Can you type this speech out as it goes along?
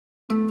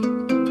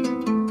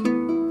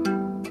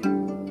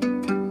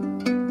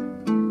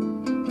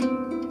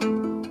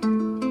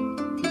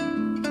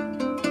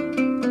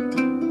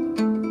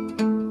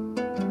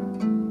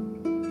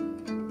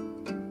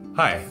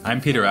Hi, I'm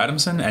Peter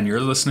Adamson, and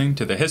you're listening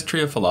to the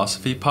History of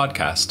Philosophy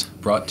podcast,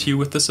 brought to you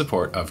with the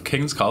support of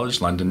King's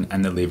College London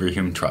and the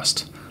Leverhulme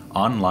Trust,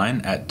 online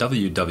at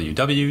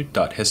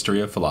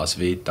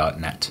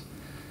www.historyofphilosophy.net.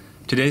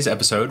 Today's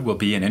episode will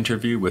be an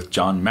interview with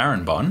John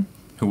Marenbon,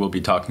 who will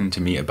be talking to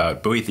me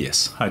about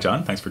Boethius. Hi,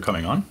 John. Thanks for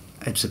coming on.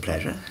 It's a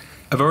pleasure.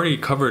 I've already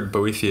covered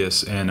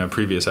Boethius in a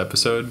previous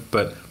episode,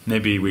 but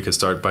maybe we could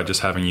start by just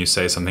having you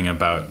say something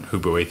about who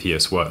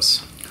Boethius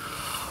was.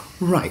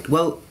 Right.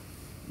 Well,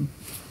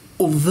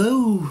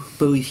 although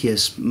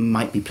Boethius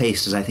might be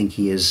placed, as I think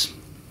he is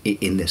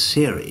in this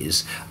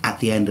series,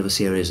 at the end of a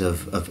series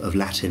of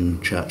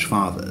Latin Church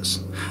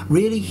Fathers,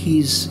 really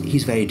he's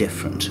very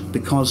different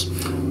because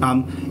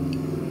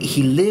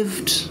he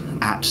lived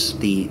at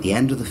the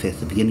end of the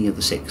 5th, the beginning of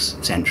the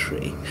 6th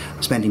century,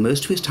 spending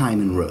most of his time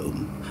in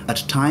Rome,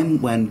 at a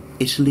time when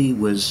Italy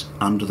was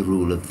under the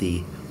rule of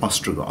the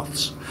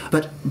Ostrogoths.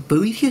 But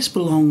Boethius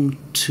belonged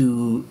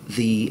to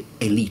the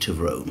elite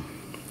of Rome.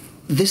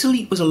 This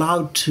elite was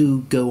allowed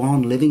to go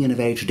on living in a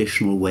very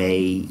traditional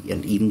way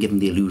and even given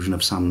the illusion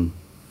of some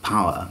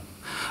power.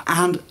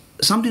 And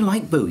somebody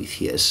like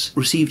Boethius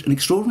received an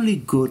extraordinarily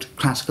good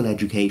classical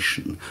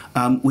education,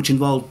 which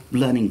involved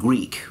learning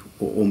Greek,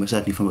 or almost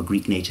certainly from a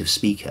Greek native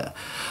speaker.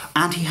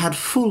 And he had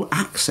full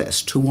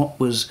access to what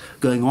was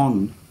going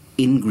on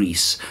in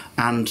Greece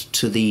and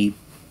to the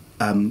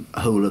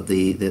whole of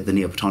the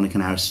Neoplatonic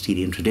and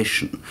Aristotelian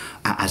tradition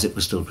as it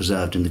was still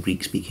preserved in the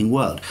Greek-speaking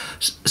world.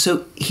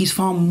 So he's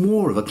far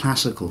more of a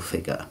classical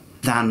figure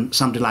than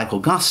somebody like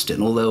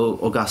Augustine, although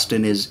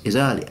Augustine is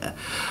earlier.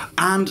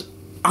 And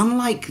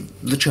unlike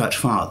the Church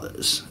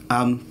Fathers,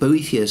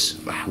 Boethius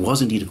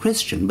was indeed a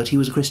Christian, but he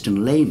was a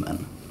Christian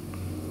layman.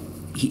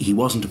 He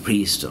wasn't a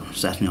priest, or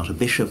certainly not a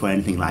bishop or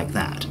anything like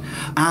that.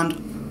 And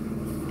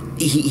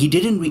he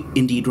did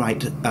indeed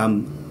write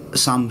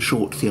some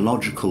short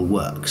theological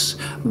works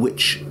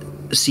which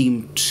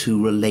seem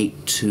to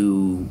relate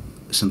to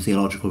some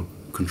theological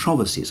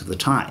controversies of the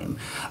time,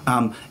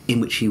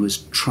 in which he was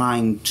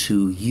trying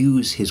to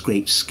use his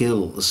great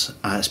skills,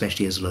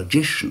 especially as a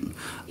logician,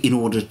 in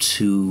order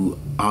to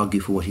argue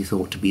for what he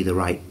thought to be the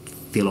right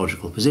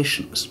theological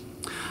positions.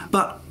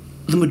 But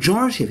the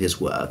majority of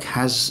his work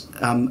has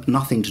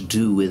nothing to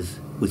do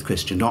with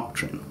Christian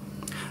doctrine.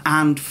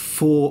 And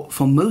for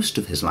most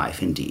of his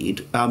life,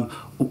 indeed,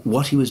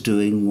 what he was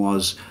doing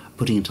was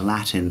putting into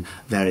Latin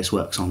various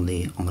works on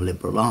the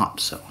liberal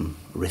arts, so on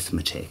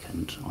arithmetic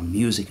and on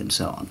music and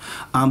so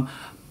on.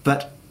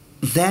 But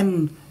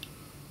then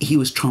he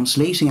was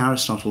translating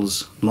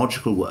Aristotle's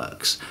logical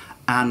works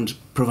and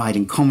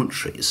providing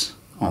commentaries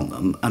on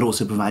them, and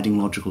also providing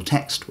logical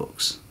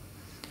textbooks.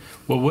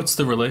 Well, what's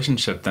the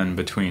relationship then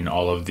between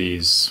all of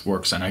these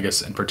works, and I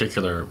guess in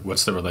particular,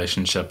 what's the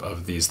relationship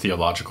of these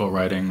theological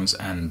writings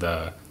and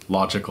the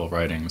logical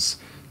writings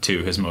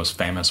to his most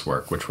famous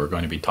work, which we're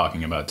going to be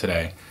talking about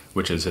today,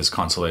 which is his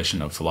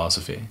Consolation of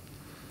Philosophy?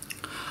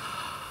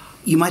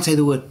 You might say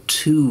there were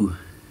two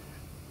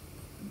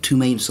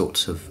main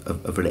sorts of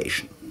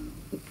relation.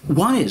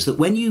 One is that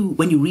when you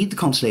read the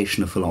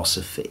Consolation of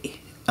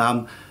Philosophy,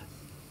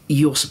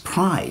 you're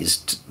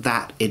surprised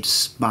that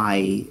it's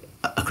by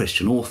a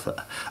Christian author.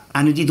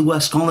 And indeed there were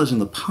scholars in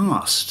the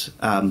past,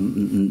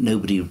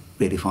 nobody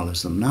really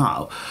follows them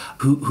now,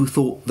 who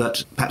thought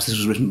that perhaps this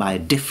was written by a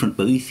different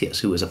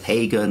Boethius, who was a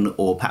pagan,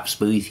 or perhaps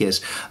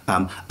Boethius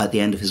at the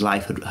end of his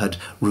life had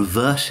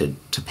reverted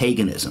to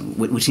paganism,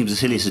 which seems a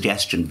silly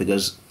suggestion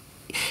because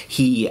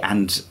he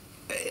and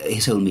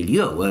his whole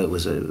milieu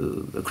was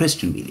a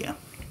Christian milieu.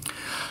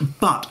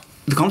 But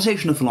the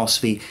Consolation of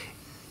Philosophy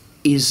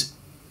is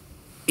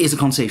a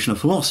consolation of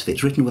philosophy.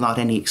 It's written without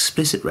any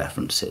explicit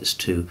references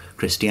to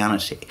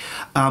Christianity.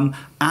 And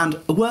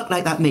a work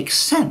like that makes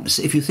sense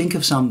if you think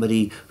of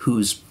somebody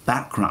whose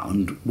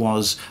background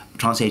was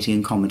translating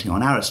and commenting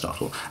on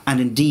Aristotle.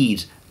 And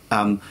indeed,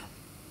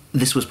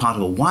 this was part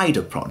of a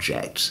wider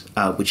project,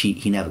 which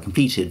he never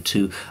completed,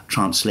 to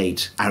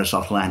translate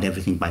Aristotle and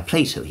everything by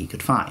Plato he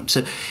could find.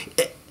 So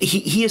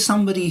he is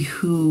somebody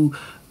who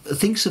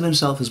thinks of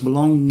himself as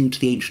belonging to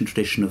the ancient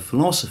tradition of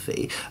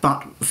philosophy,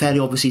 but fairly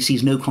obviously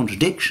sees no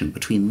contradiction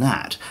between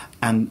that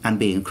and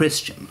being a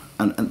Christian.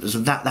 And so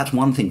that's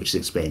one thing which is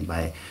explained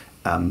by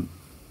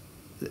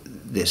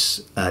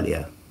this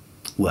earlier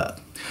work.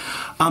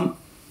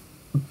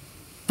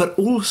 But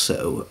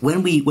also,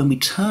 when we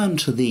turn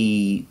to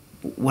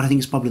what I think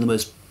is probably the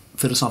most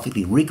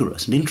philosophically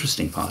rigorous and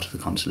interesting part of the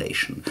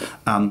Consolation,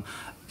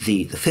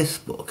 the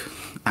 5th book,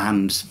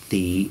 and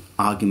the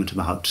argument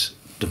about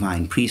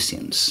divine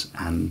prescience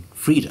and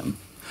freedom,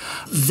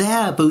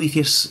 there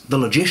Boethius, the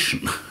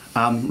logician,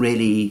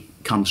 really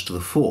comes to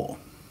the fore.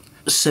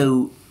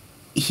 So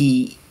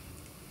he's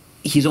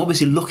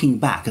obviously looking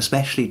back,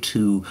 especially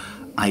to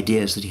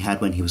ideas that he had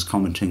when he was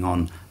commenting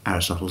on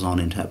Aristotle's On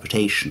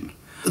Interpretation,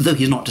 though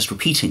he's not just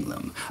repeating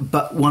them.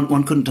 But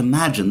one couldn't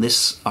imagine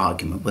this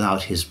argument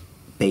without his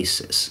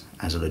basis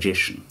as a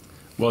logician.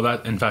 Well,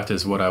 that, in fact,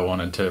 is what I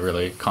wanted to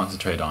really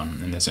concentrate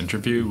on in this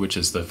interview, which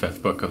is the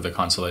 5th book of the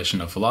Consolation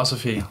of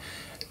Philosophy,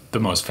 the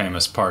most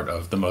famous part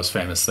of the most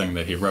famous thing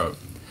that he wrote.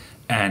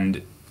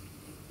 And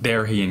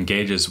there he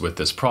engages with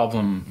this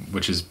problem,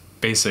 which is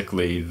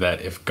basically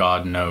that if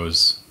God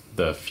knows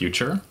the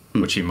future,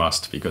 which he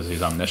must because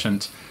he's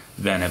omniscient,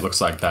 then it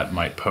looks like that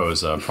might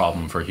pose a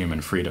problem for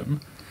human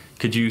freedom.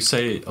 Could you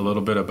say a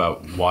little bit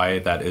about why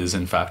that is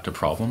in fact a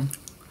problem?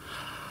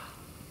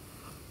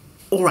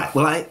 All right,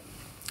 well, I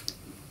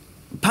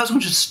perhaps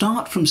want to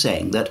start from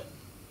saying that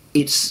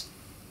it's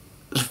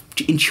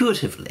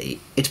intuitively,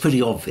 it's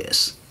pretty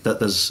obvious that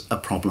there's a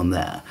problem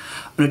there.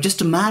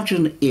 Just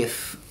imagine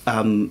if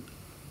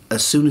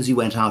as soon as you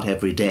went out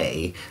every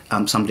day,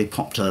 somebody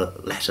popped a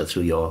letter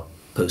through your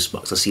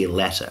postbox, a sealed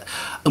letter.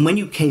 And when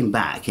you came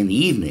back in the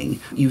evening,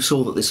 you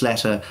saw that this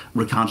letter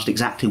recounted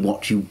exactly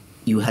what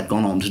you had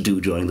gone on to do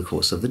during the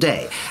course of the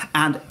day.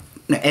 And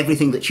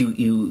everything that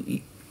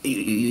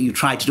you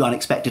tried to do,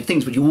 unexpected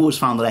things, but you always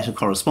found the letter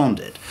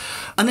corresponded.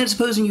 And then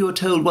supposing you were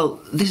told, well,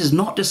 this is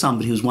not just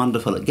somebody who's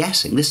wonderful at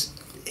guessing.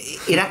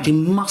 It actually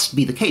must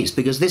be the case,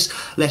 because this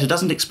letter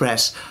doesn't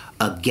express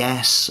a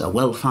guess, a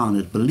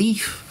well-founded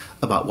belief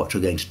about what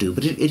you're going to do,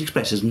 but it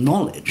expresses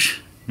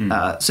knowledge.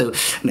 So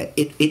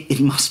it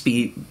must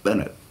be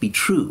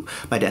true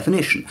by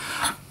definition.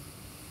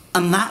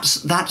 And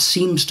that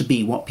seems to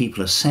be what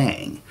people are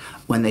saying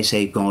when they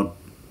say God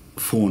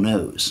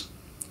foreknows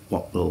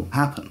what will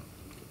happen.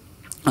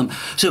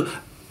 So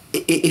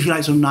if you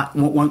like,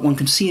 one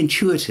can see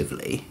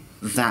intuitively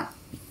that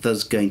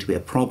there's going to be a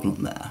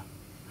problem there.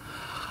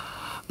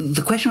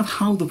 The question of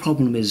how the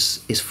problem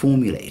is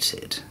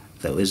formulated,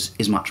 though,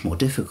 is much more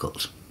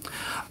difficult.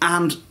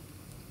 And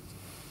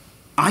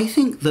I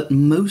think that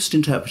most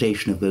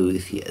interpretation of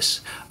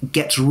Boethius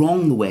gets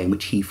wrong the way in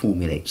which he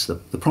formulates the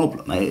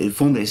problem. It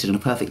formulates it in a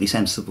perfectly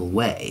sensible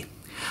way,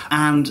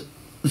 and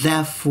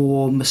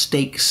therefore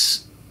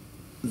mistakes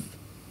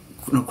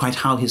quite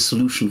how his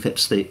solution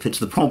fits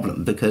the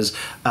problem, because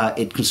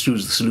it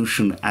construes the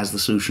solution as the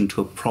solution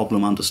to a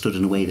problem understood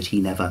in a way that he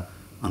never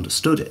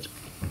understood it.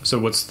 So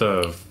what's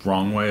the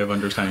wrong way of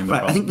understanding the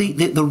problem? I think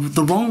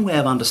the wrong way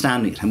of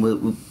understanding it,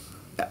 and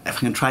if I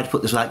can try to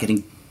put this without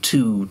getting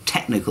too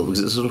technical, because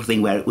it's the sort of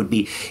thing where it would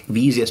be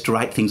easiest to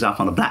write things up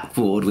on a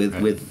blackboard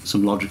with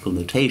some logical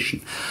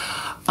notation.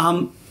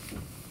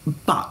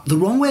 But the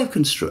wrong way of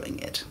construing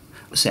it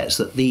says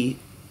that the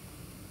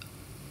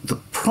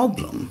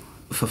problem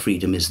for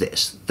freedom is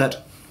this,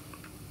 that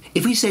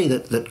if we say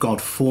that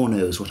God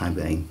foreknows what I'm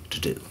going to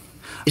do,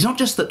 it's not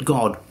just that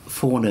God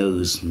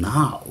foreknows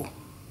now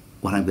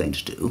what I'm going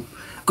to do.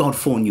 God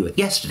foreknew it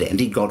yesterday.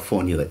 Indeed, God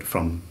foreknew it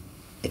from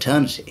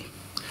eternity.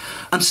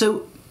 And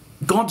so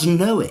God's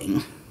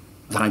knowing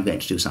that I'm going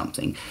to do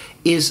something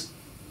is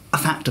a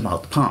fact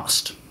about the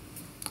past.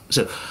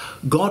 So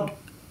God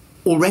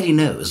already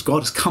knows,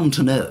 God has come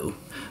to know,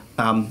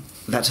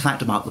 that's a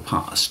fact about the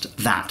past,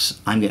 that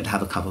I'm going to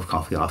have a cup of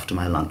coffee after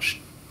my lunch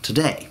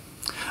today.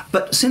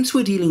 But since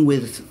we're dealing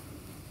with,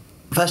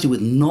 firstly,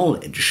 with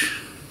knowledge,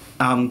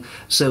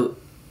 so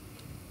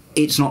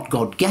it's not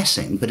God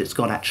guessing, but it's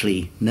God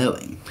actually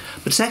knowing.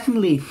 But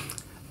secondly,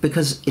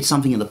 because it's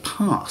something in the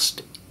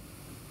past,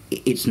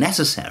 it's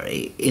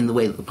necessary in the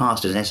way that the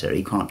past is necessary,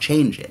 you can't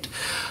change it.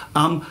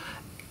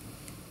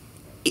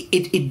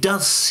 It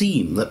does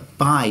seem that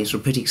by sort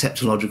of pretty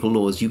accepted logical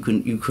laws, you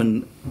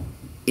can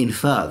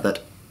infer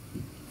that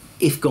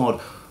if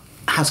God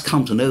has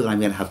come to know that I'm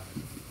going to have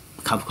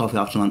a cup of coffee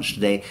after lunch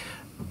today,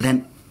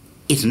 then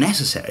it's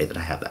necessary that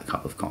I have that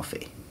cup of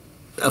coffee.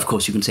 Of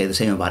course, you can say the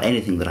same about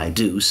anything that I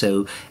do,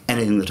 so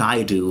anything that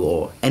I do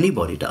or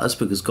anybody does,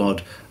 because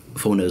God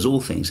foreknows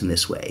all things in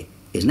this way,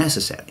 is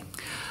necessary.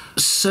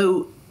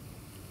 So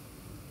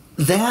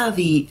there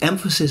the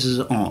emphasis is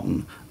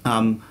on,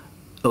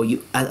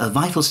 a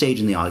vital stage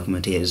in the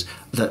argument is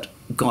that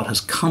God has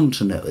come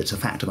to know, it's a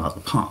fact about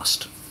the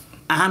past.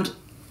 And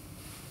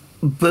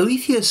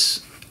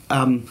Boethius,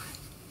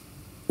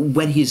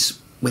 when he's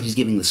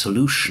giving the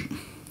solution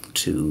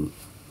to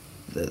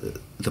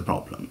the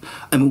problem,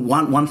 I mean,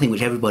 one thing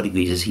which everybody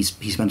agrees is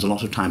he spends a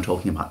lot of time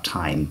talking about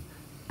time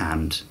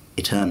and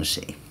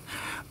eternity.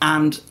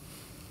 And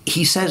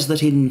he says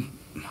that in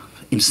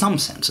some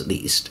sense at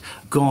least,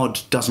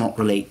 God does not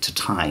relate to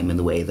time in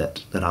the way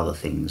that other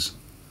things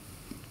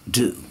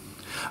do.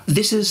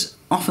 This is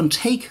often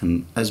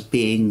taken as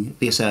being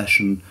the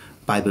assertion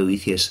by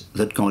Boethius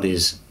that God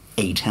is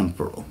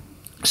atemporal.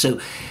 So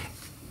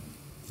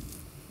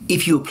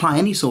if you apply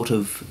any sort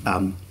of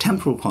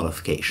temporal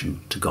qualification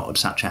to God,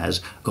 such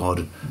as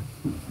God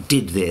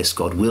did this,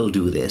 God will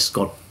do this,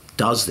 God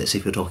does this,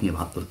 if you're talking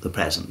about the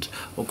present,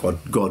 or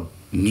God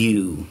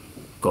knew,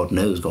 God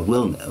knows, God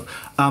will know,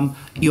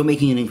 you're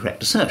making an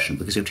incorrect assertion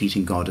because you're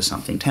treating God as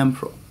something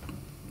temporal.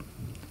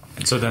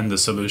 And so then the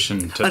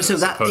solution to the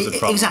supposed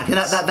problem... Exactly,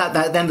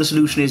 then the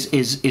solution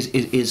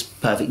is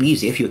perfectly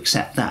easy if you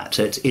accept that.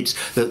 So it's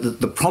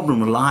the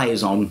problem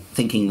relies on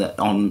thinking that,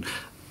 on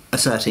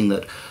asserting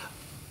that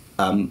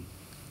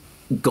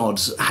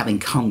God's having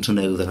come to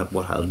know that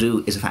what I'll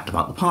do is a fact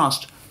about the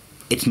past.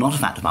 It's not a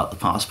fact about the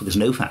past because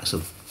no facts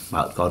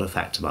about God are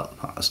facts about the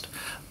past.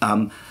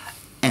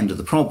 End of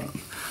the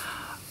problem.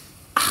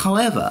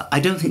 However, I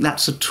don't think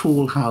that's at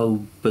all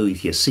how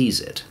Boethius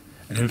sees it.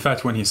 And in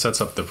fact, when he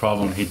sets up the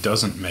problem, he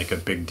doesn't make a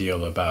big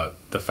deal about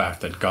the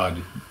fact that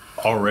God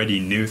already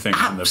knew things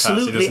in the past. He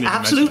doesn't even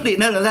Absolutely.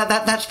 mention it. No,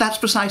 that's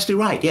precisely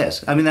right.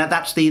 Yes, I mean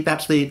that's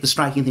the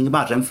striking thing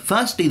about it. And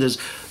firstly, there's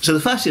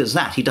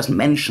that he doesn't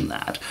mention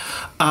that.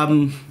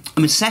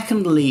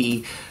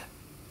 Secondly,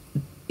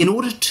 in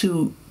order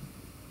to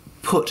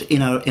put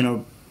in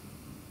a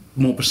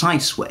more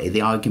precise way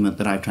the argument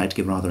that I've tried to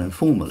give rather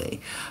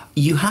informally,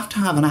 you have to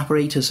have an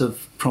apparatus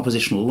of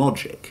propositional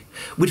logic,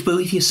 which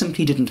Boethius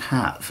simply didn't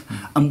have.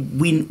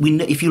 And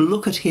if you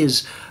look at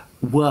his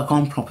work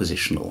on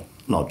propositional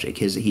logic,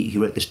 he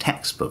wrote this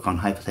textbook on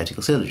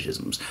hypothetical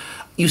syllogisms,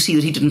 you see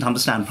that he didn't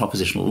understand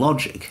propositional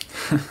logic.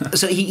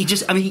 So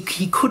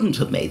he couldn't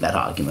have made that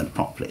argument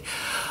properly.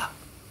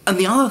 And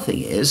the other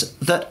thing is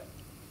that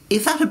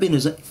if that had been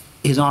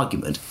his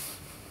argument,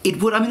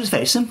 it would, it's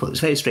very simple, it's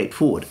very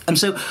straightforward. And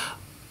so,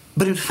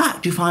 but in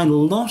fact, you find a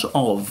lot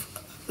of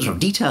sort of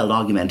detailed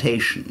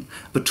argumentation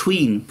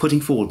between putting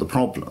forward the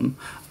problem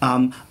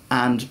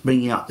and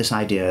bringing up this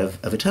idea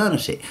of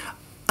eternity.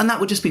 And that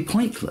would just be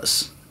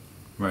pointless.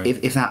 Right.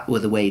 If that were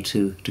the way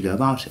to go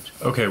about it.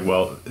 Okay,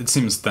 well, it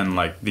seems then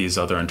like these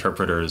other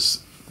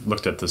interpreters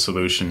looked at the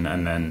solution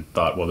and then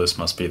thought, well, this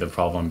must be the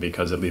problem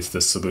because at least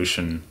this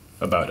solution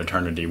about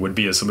eternity would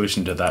be a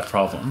solution to that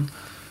problem.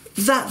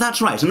 That's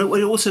right. And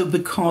also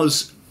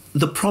because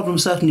the problem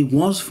certainly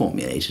was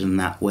formulated in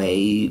that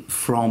way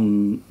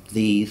from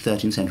the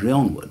 13th century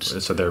onwards.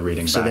 So they're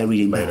reading back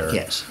later.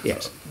 Back,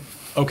 yes.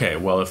 Okay,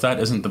 well, if that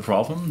isn't the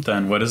problem,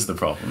 then what is the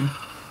problem?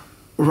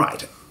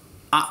 Right.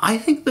 I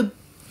think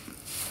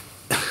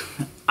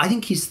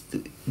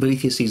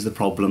Boethius sees the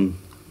problem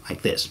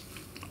like this.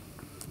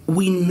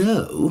 We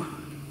know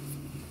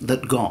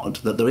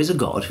that there is a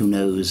God who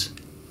knows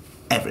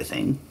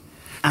everything,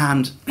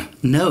 and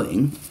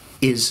knowing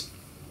is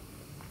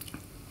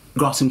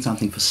grasping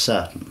something for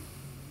certain.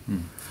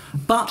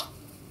 But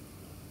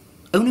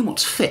only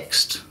what's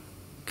fixed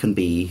can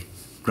be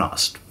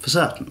grasped for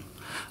certain.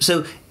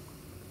 So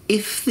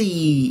if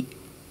the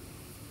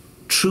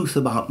truth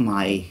about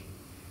the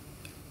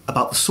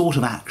sort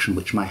of action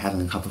which my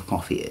having a cup of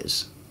coffee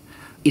is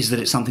that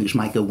it's something which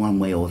might go one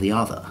way or the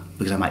other,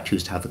 because I might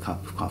choose to have the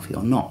cup of coffee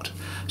or not.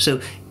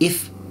 So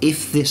if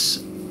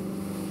this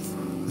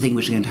thing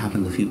which is going to happen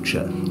in the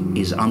future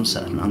is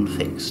uncertain,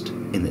 unfixed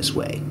in this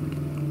way,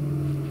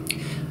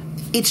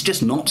 it's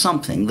just not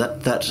something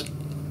that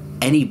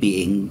any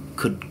being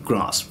could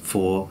grasp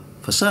for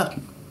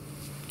certain.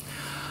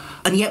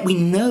 And yet we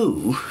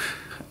know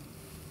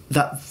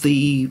that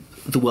the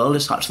world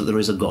is such that there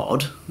is a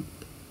God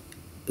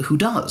who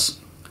does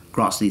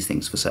grasp these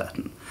things for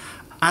certain.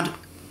 And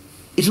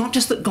it's not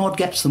just that God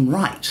gets them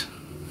right,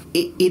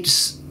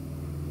 it's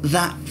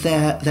that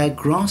they're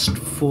grasped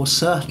for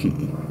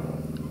certain.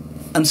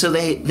 And so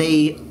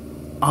they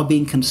are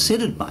being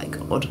considered by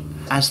God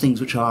as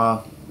things which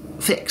are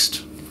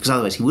fixed, because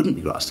otherwise he wouldn't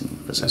be grasping them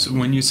for certain. So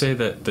when you say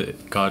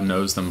that God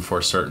knows them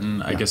for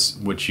certain, I guess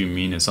what you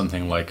mean is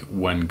something like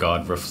when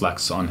God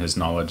reflects on his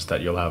knowledge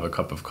that you'll have a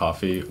cup of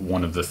coffee,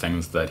 one of the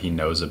things that he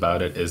knows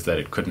about it is that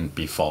it couldn't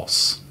be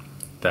false,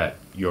 that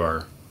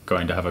you're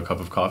going to have a cup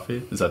of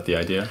coffee? Is that the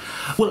idea?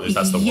 Well,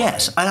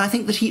 yes, and I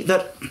think that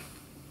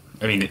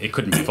it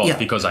couldn't be false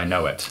because I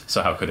know it,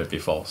 so how could it be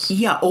false?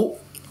 Yeah,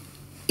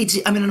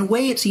 in a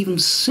way it's even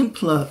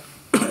simpler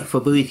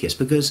for Boethius,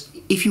 because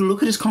if you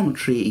look at his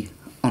commentary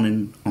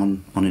on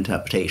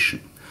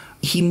interpretation,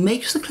 he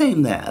makes the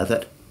claim there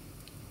that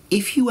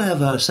if you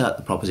ever assert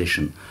the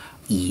proposition,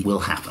 E will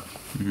happen.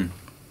 Mm-hmm.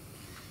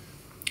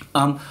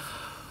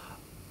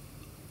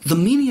 The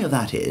meaning of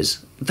that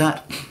is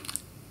that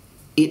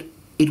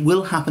it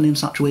will happen in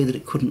such a way that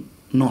it couldn't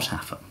not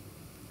happen.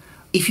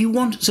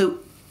 So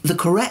the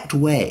correct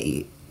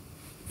way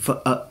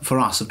for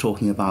us of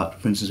talking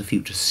about, for instance, a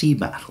future sea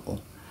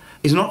battle,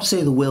 is not to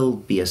say there will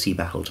be a sea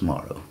battle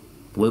tomorrow.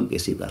 There won't be a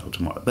sea battle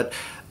tomorrow. But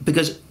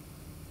because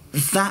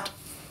that,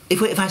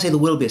 if I say there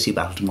will be a sea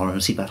battle tomorrow and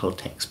a sea battle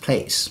takes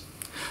place,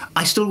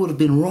 I still would have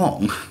been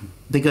wrong,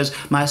 because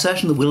my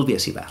assertion there will be a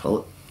sea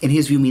battle, in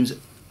his view, means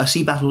a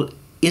sea battle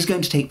is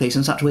going to take place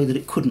in such a way that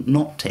it couldn't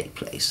not take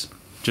place.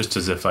 Just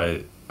as if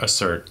I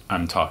assert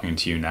I'm talking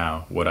to you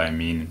now, what I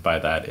mean by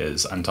that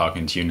is I'm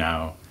talking to you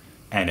now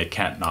and it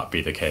can't not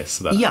be the case.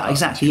 That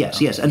exactly,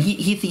 yes. And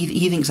he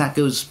thinks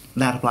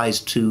that applies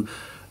to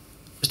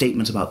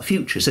statements about the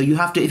future. So you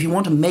have to, if you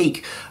want to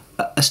make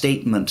a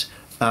statement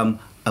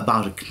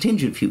about a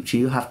contingent future,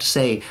 you have to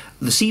say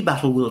the sea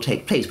battle will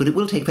take place, but it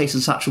will take place in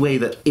such a way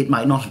that it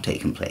might not have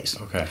taken place.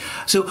 Okay.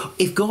 So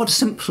if God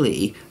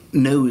simply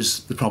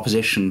knows the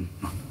proposition,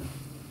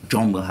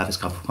 John will have his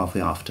cup of coffee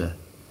after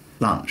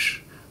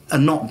lunch,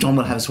 and not John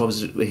will have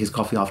his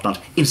coffee after lunch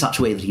in such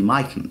a way that he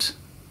mightn't,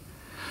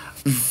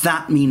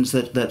 that means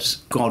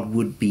that God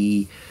would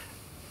be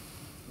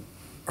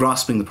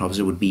grasping the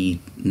proposition, would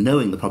be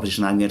knowing the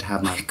proposition, I'm going to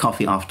have my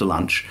coffee after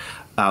lunch,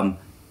 and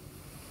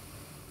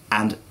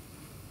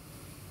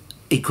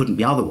it couldn't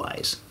be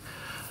otherwise.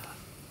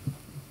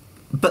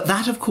 But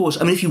that, of course,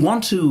 I mean, if you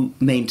want to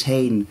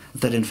maintain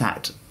that, in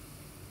fact,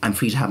 I'm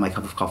free to have my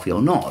cup of coffee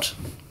or not,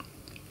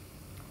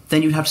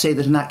 then you'd have to say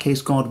that in that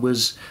case God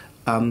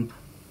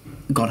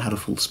had a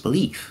false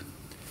belief.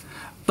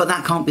 But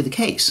that can't be the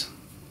case.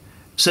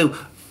 So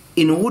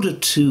in order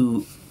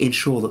to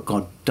ensure that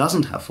God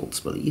doesn't have false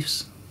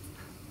beliefs,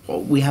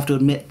 we have to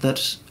admit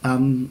that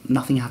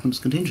nothing happens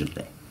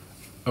contingently.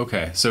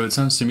 Okay, so it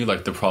sounds to me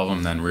like the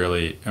problem then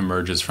really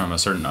emerges from a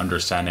certain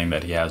understanding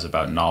that he has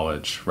about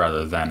knowledge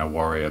rather than a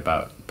worry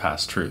about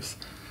past truth.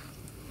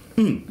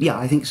 Yeah,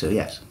 I think so,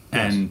 yes.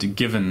 And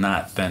given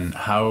that, then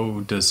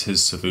how does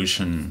his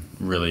solution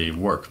really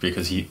work?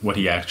 Because what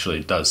he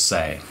actually does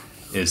say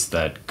is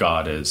that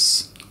God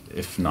is,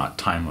 if not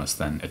timeless,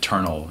 then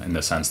eternal in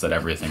the sense that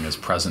everything is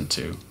present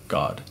to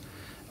God.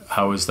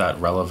 How is that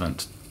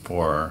relevant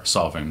for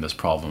solving this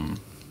problem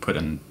put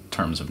in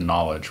terms of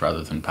knowledge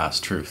rather than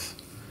past truth?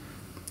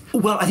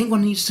 Well, I think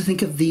one needs to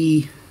think of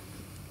the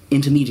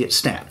intermediate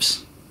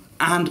steps.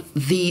 And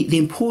the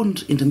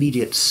important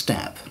intermediate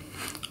step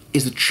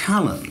is the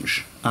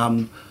challenge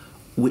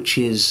which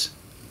is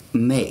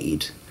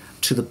made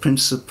to the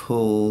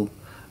principle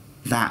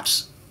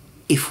that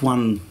if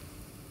one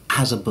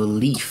has a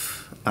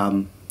belief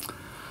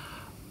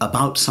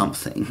about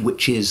something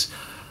which is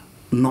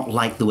not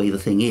like the way the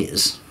thing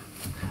is,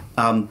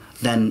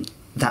 then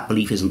that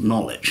belief isn't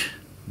knowledge,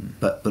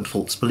 but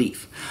false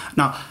belief.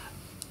 Now,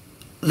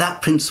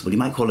 that principle, you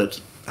might call it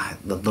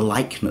the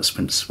likeness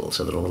principle,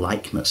 so there are a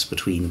likeness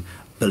between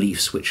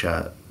beliefs which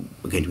are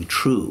going to be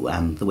true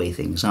and the way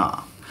things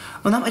are.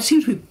 Well, that might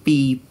seem to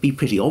be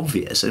pretty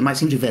obvious. It might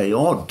seem to be very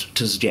odd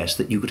to suggest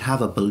that you could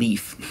have a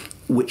belief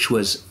which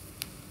was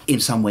in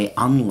some way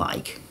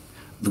unlike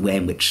the way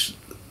in which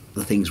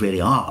the things really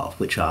are,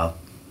 which are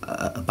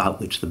about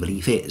which the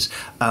belief is,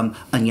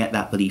 and yet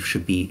that belief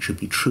should be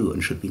true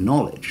and should be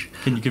knowledge.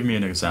 Can you give me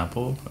an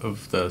example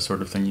of the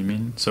sort of thing you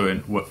mean? So in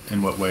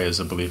what way is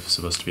a belief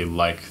supposed to be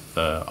like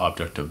the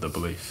object of the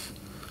belief?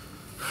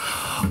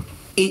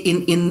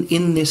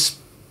 In this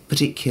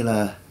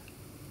particular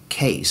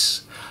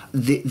case,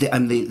 the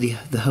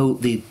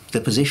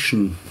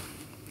position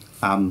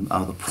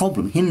the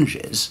problem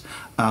hinges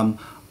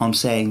on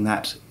saying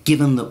that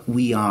given that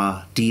we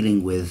are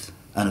dealing with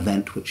an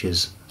event which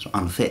is sort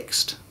of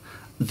unfixed,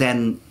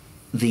 then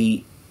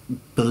the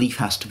belief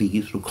has to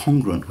be sort of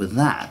congruent with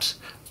that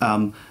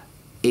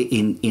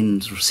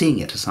in sort of seeing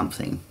it as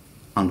something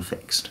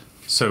unfixed.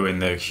 So in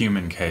the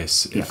human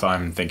case, if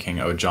I'm thinking,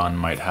 oh, John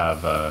might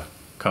have a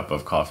cup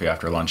of coffee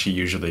after lunch, he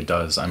usually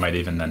does, I might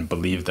even then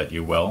believe that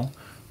you will,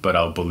 but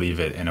I'll believe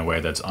it in a way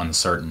that's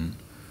uncertain.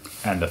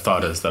 And the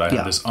thought is that I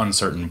have this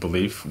uncertain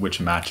belief which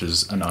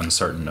matches an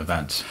uncertain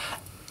event.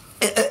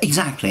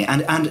 Exactly.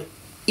 And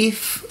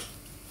if...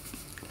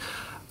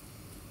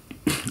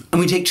 And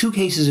we take two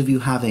cases of you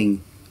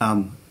having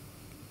a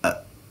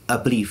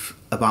belief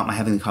about my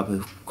having a cup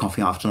of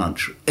coffee after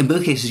lunch. In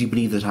both cases, you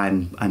believe that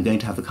I'm going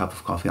to have a cup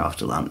of coffee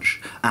after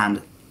lunch,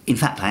 and in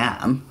fact, I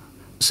am.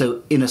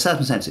 So, in a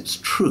certain sense, it's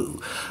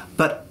true.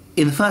 But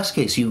in the first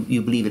case,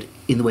 you believe it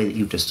in the way that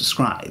you've just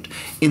described.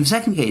 In the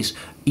second case,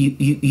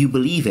 you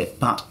believe it,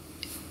 but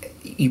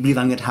you believe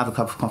I'm going to have a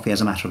cup of coffee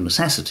as a matter of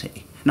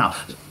necessity. Now,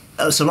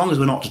 so long as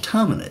we're not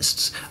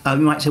determinists, you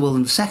might say, well,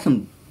 in the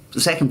second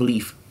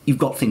belief, you've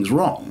got things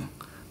wrong.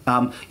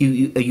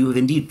 You have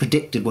indeed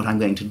predicted what I'm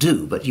going to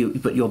do, but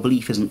your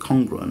belief isn't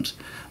congruent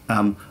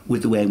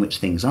with the way in which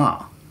things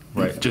are.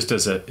 Right. Just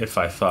as if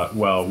I thought,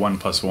 well, 1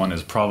 + 1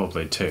 is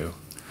probably 2.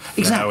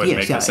 Exactly. Then I would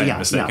make the same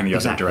mistake in the other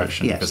exactly,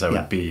 direction, yes, because I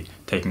would be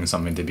taking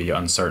something to be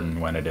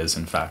uncertain when it is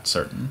in fact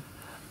certain.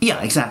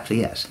 Yeah, exactly,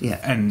 yes. Yeah.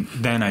 And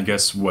then I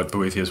guess what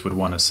Boethius would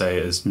want to say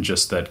is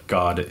just that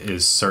God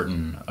is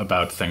certain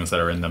about things that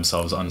are in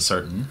themselves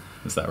uncertain.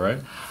 Is that right?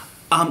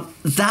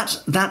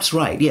 That's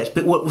right, yes.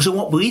 But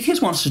what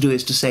Boethius wants to do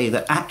is to say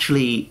that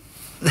actually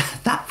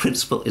that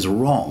principle is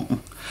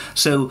wrong.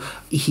 So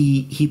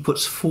he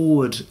puts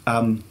forward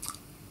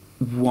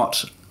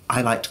what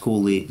I like to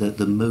call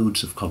the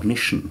modes of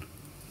cognition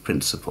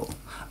principle,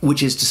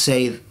 which is to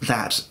say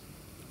that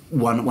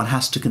one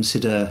has to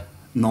consider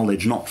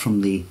knowledge not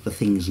from the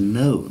things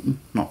known,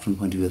 not from the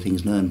point of view of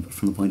things known, but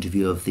from the point of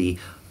view of the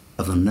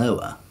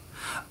knower,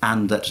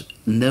 and that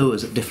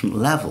knowers at different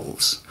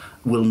levels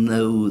will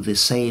know the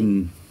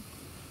same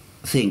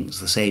things,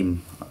 the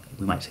same,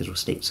 we might say, sort of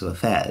states of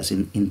affairs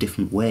in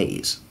different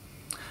ways,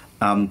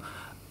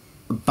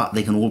 but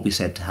they can all be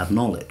said to have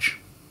knowledge.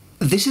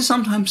 This is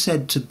sometimes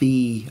said to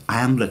be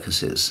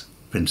Iamblichus's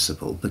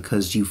principle,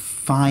 because you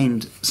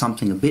find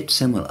something a bit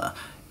similar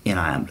in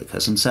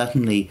Iamblichus, and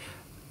certainly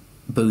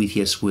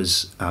Boethius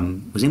was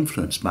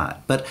influenced by it.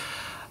 But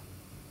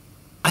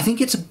I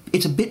think it's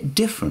a bit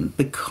different,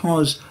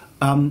 because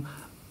in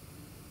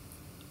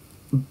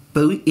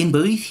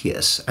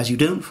Boethius, as you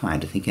don't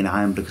find, I think, in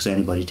Iamblichus or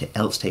anybody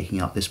else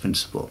taking up this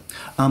principle,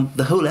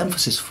 the whole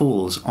emphasis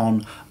falls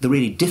on the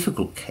really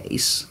difficult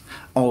case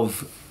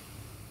of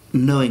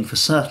knowing for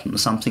certain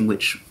something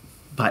which,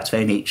 by its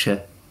very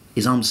nature,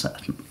 is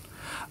uncertain.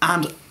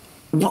 And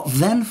What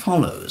then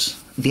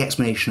follows, the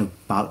explanation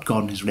about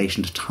God and his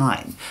relation to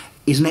time,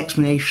 is an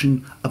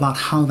explanation about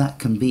how that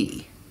can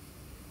be.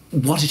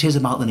 What it is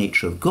about the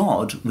nature of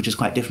God, which is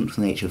quite different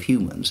from the nature of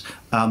humans,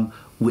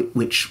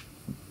 which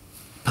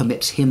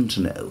permits him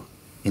to know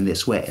in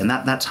this way. And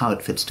that's how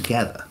it fits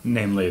together.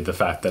 Namely, the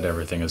fact that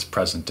everything is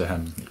present to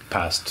him,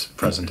 past,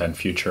 present, and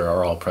future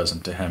are all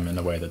present to him in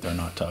a way that they're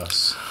not to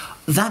us.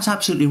 That's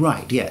absolutely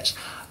right, yes.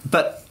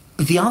 But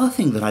the other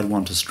thing that I'd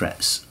want to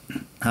stress,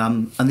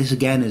 and this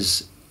again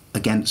is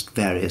against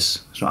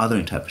various sort of other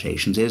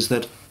interpretations, is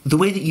that the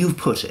way that you've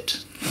put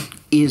it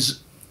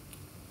is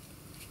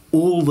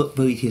all that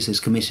Boethius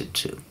is committed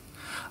to.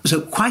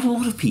 So quite a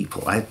lot of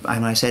people,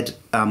 I said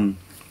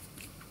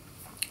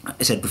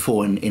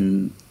before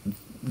in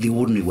the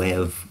ordinary way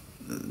of,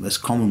 this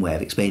common way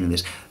of explaining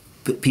this,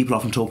 but people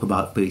often talk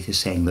about Boethius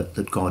saying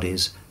that God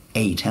is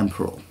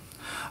atemporal.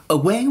 A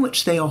way in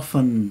which they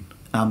often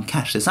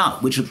catch this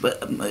out, which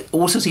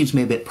also seems to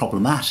me a bit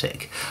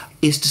problematic,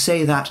 is to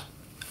say that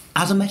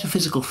as a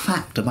metaphysical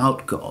fact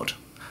about God,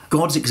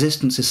 God's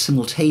existence is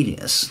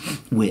simultaneous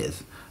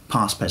with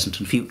past, present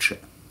and future.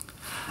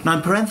 Now,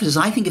 in parenthesis,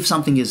 I think if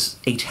something is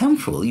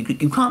atemporal,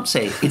 you can't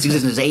say its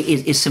existence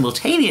is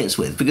simultaneous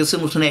with, because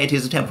simultaneity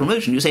is a temporal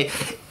motion. You say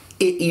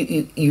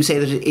you say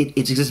that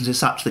its existence is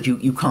such that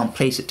you can't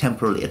place it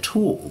temporally at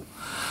all.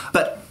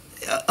 But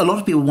a lot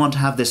of people want to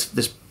have this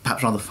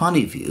perhaps rather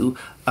funny view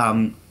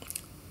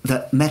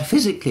that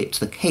metaphysically it's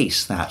the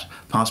case that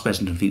past,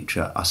 present and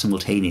future are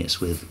simultaneous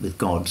with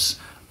God's,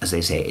 as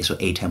they say,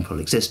 sort of atemporal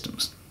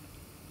existence.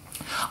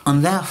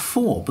 And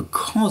therefore,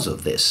 because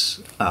of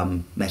this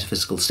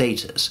metaphysical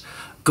status,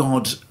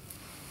 God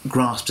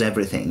grasps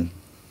everything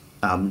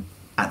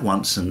at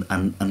once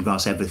and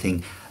grasps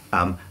everything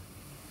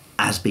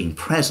as being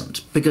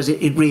present, because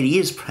it really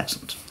is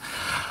present.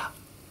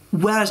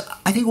 Whereas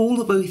I think all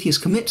that Boethius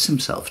commits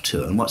himself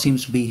to, and what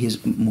seems to be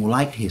more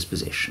likely his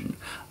position,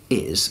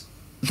 is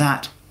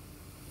that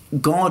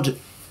God,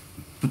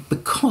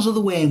 because of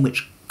the way in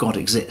which God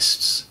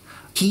exists,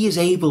 he is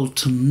able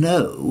to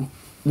know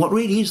what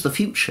really is the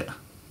future,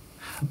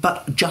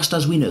 but just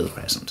as we know the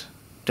present,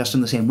 just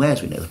in the same way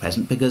as we know the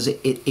present, because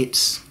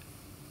it's,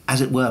 as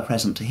it were,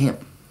 present to him.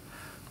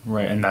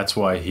 Right, and that's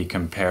why he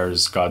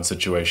compares God's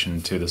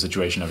situation to the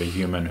situation of a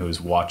human who's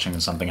watching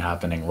something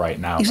happening right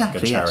now,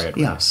 exactly, like a chariot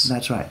yes. race. Yeah,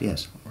 that's right,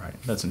 yes. Right,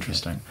 that's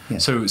interesting. Yeah.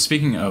 So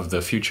speaking of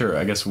the future,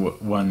 I guess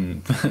one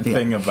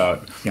thing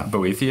about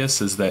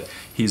Boethius is that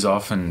he's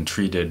often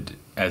treated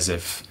as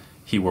if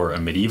he were a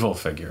medieval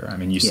figure. I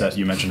mean,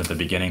 you mentioned at the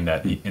beginning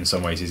that in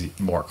some ways he's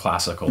more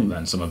classical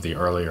than some of the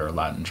earlier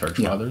Latin church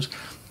fathers.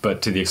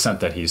 But to the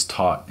extent that he's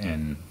taught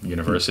in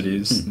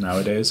universities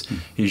nowadays,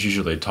 he's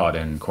usually taught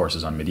in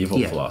courses on medieval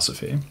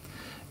philosophy.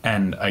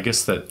 And I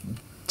guess that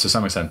to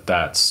some extent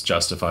that's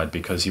justified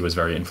because he was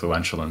very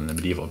influential in the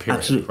medieval period.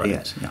 Absolutely, right?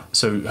 yes. Yeah.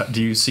 So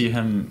do you see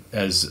him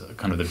as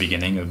kind of the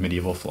beginning of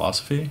medieval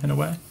philosophy in a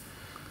way?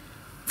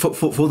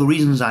 For the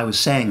reasons I was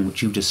saying,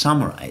 which you've just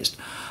summarised,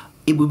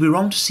 it would be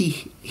wrong to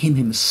see him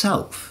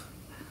himself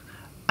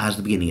as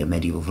the beginning of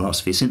medieval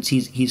philosophy, since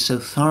he's so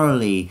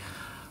thoroughly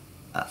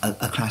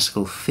a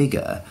classical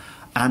figure,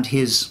 and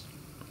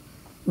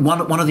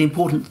one of the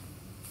important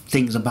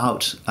things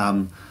about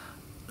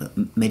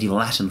medieval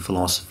Latin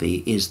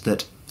philosophy is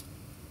that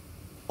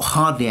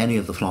hardly any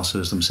of the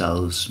philosophers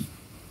themselves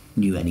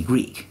knew any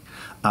Greek.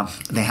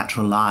 They had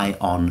to rely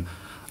on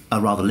a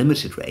rather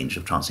limited range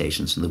of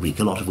translations from the Greek,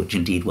 a lot of which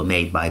indeed were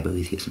made by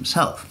Boethius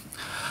himself.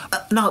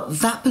 Now,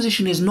 that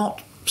position is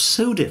not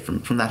so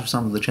different from that of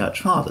some of the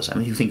Church Fathers. I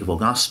mean, if you think of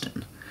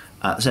Augustine,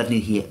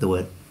 certainly there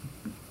were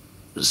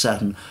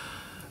certain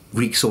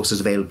Greek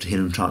sources available to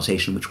him in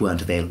translation which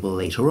weren't available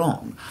later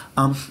on.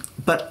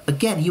 But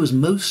again, he was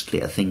mostly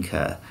a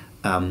thinker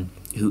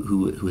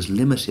who was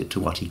limited to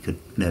what he could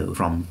know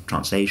from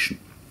translation.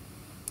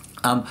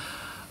 And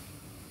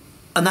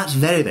that's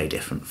very, very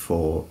different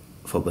for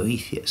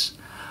Boethius.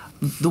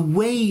 So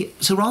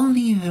rather than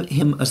thinking of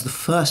him as the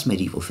first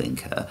medieval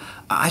thinker,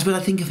 I suppose I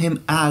think of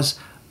him as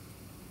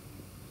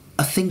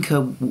a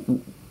thinker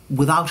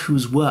without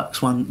whose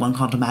works one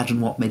can't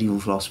imagine what medieval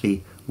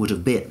philosophy would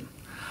have been.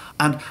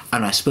 And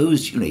I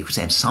suppose, you could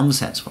say in some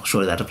sense, well,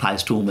 surely that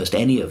applies to almost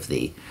any of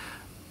the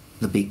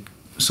big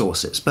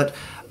sources. But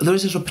there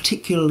is a sort of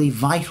particularly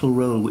vital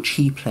role which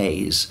he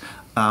plays,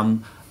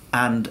 and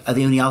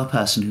the only other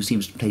person who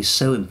seems to play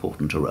so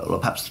important a role, or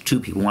perhaps the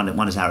two people,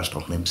 one is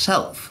Aristotle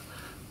himself,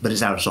 but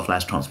it's Aristotle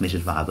as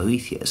transmitted via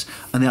Boethius,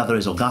 and the other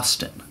is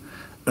Augustine.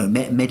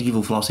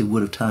 Medieval philosophy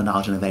would have turned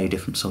out in a very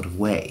different sort of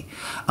way.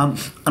 And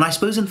I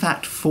suppose, in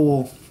fact,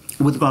 with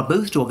regard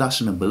both to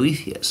Augustine and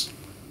Boethius,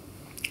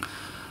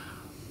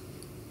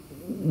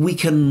 we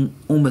can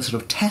almost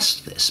sort of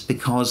test this,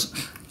 because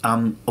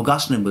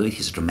Augustine and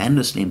Boethius are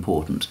tremendously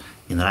important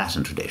in the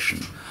Latin tradition,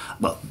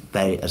 well,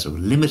 very as a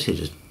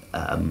limited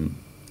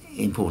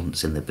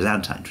importance in the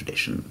Byzantine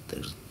tradition.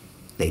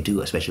 They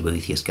do, especially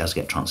Boethius, does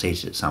get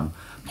translated at some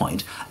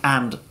point,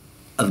 and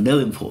of no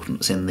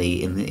importance in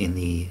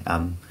the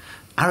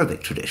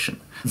Arabic tradition,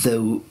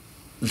 though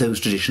those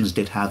traditions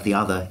did have the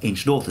other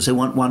ancient authors. So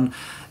one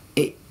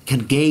it can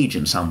gauge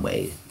in some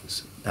ways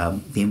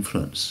the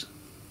influence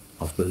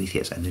of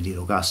Boethius and indeed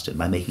Augustine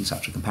by making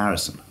such a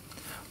comparison.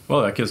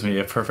 Well, that gives me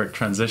a perfect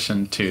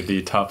transition to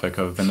the topic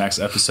of the next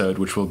episode,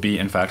 which will be,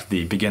 in fact,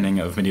 the beginning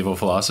of medieval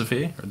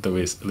philosophy, or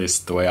at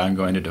least the way I'm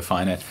going to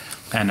define it.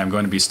 And I'm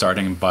going to be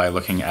starting by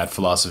looking at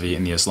philosophy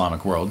in the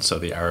Islamic world, so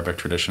the Arabic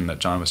tradition that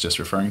John was just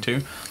referring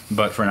to.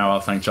 But for now,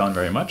 I'll thank John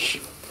very much.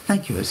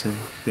 Thank you. It's a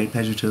great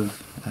pleasure to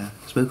have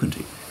spoken to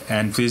you.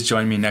 And please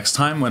join me next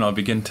time when I'll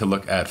begin to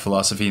look at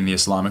philosophy in the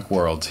Islamic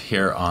world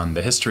here on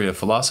The History of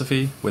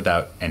Philosophy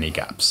Without Any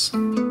Gaps.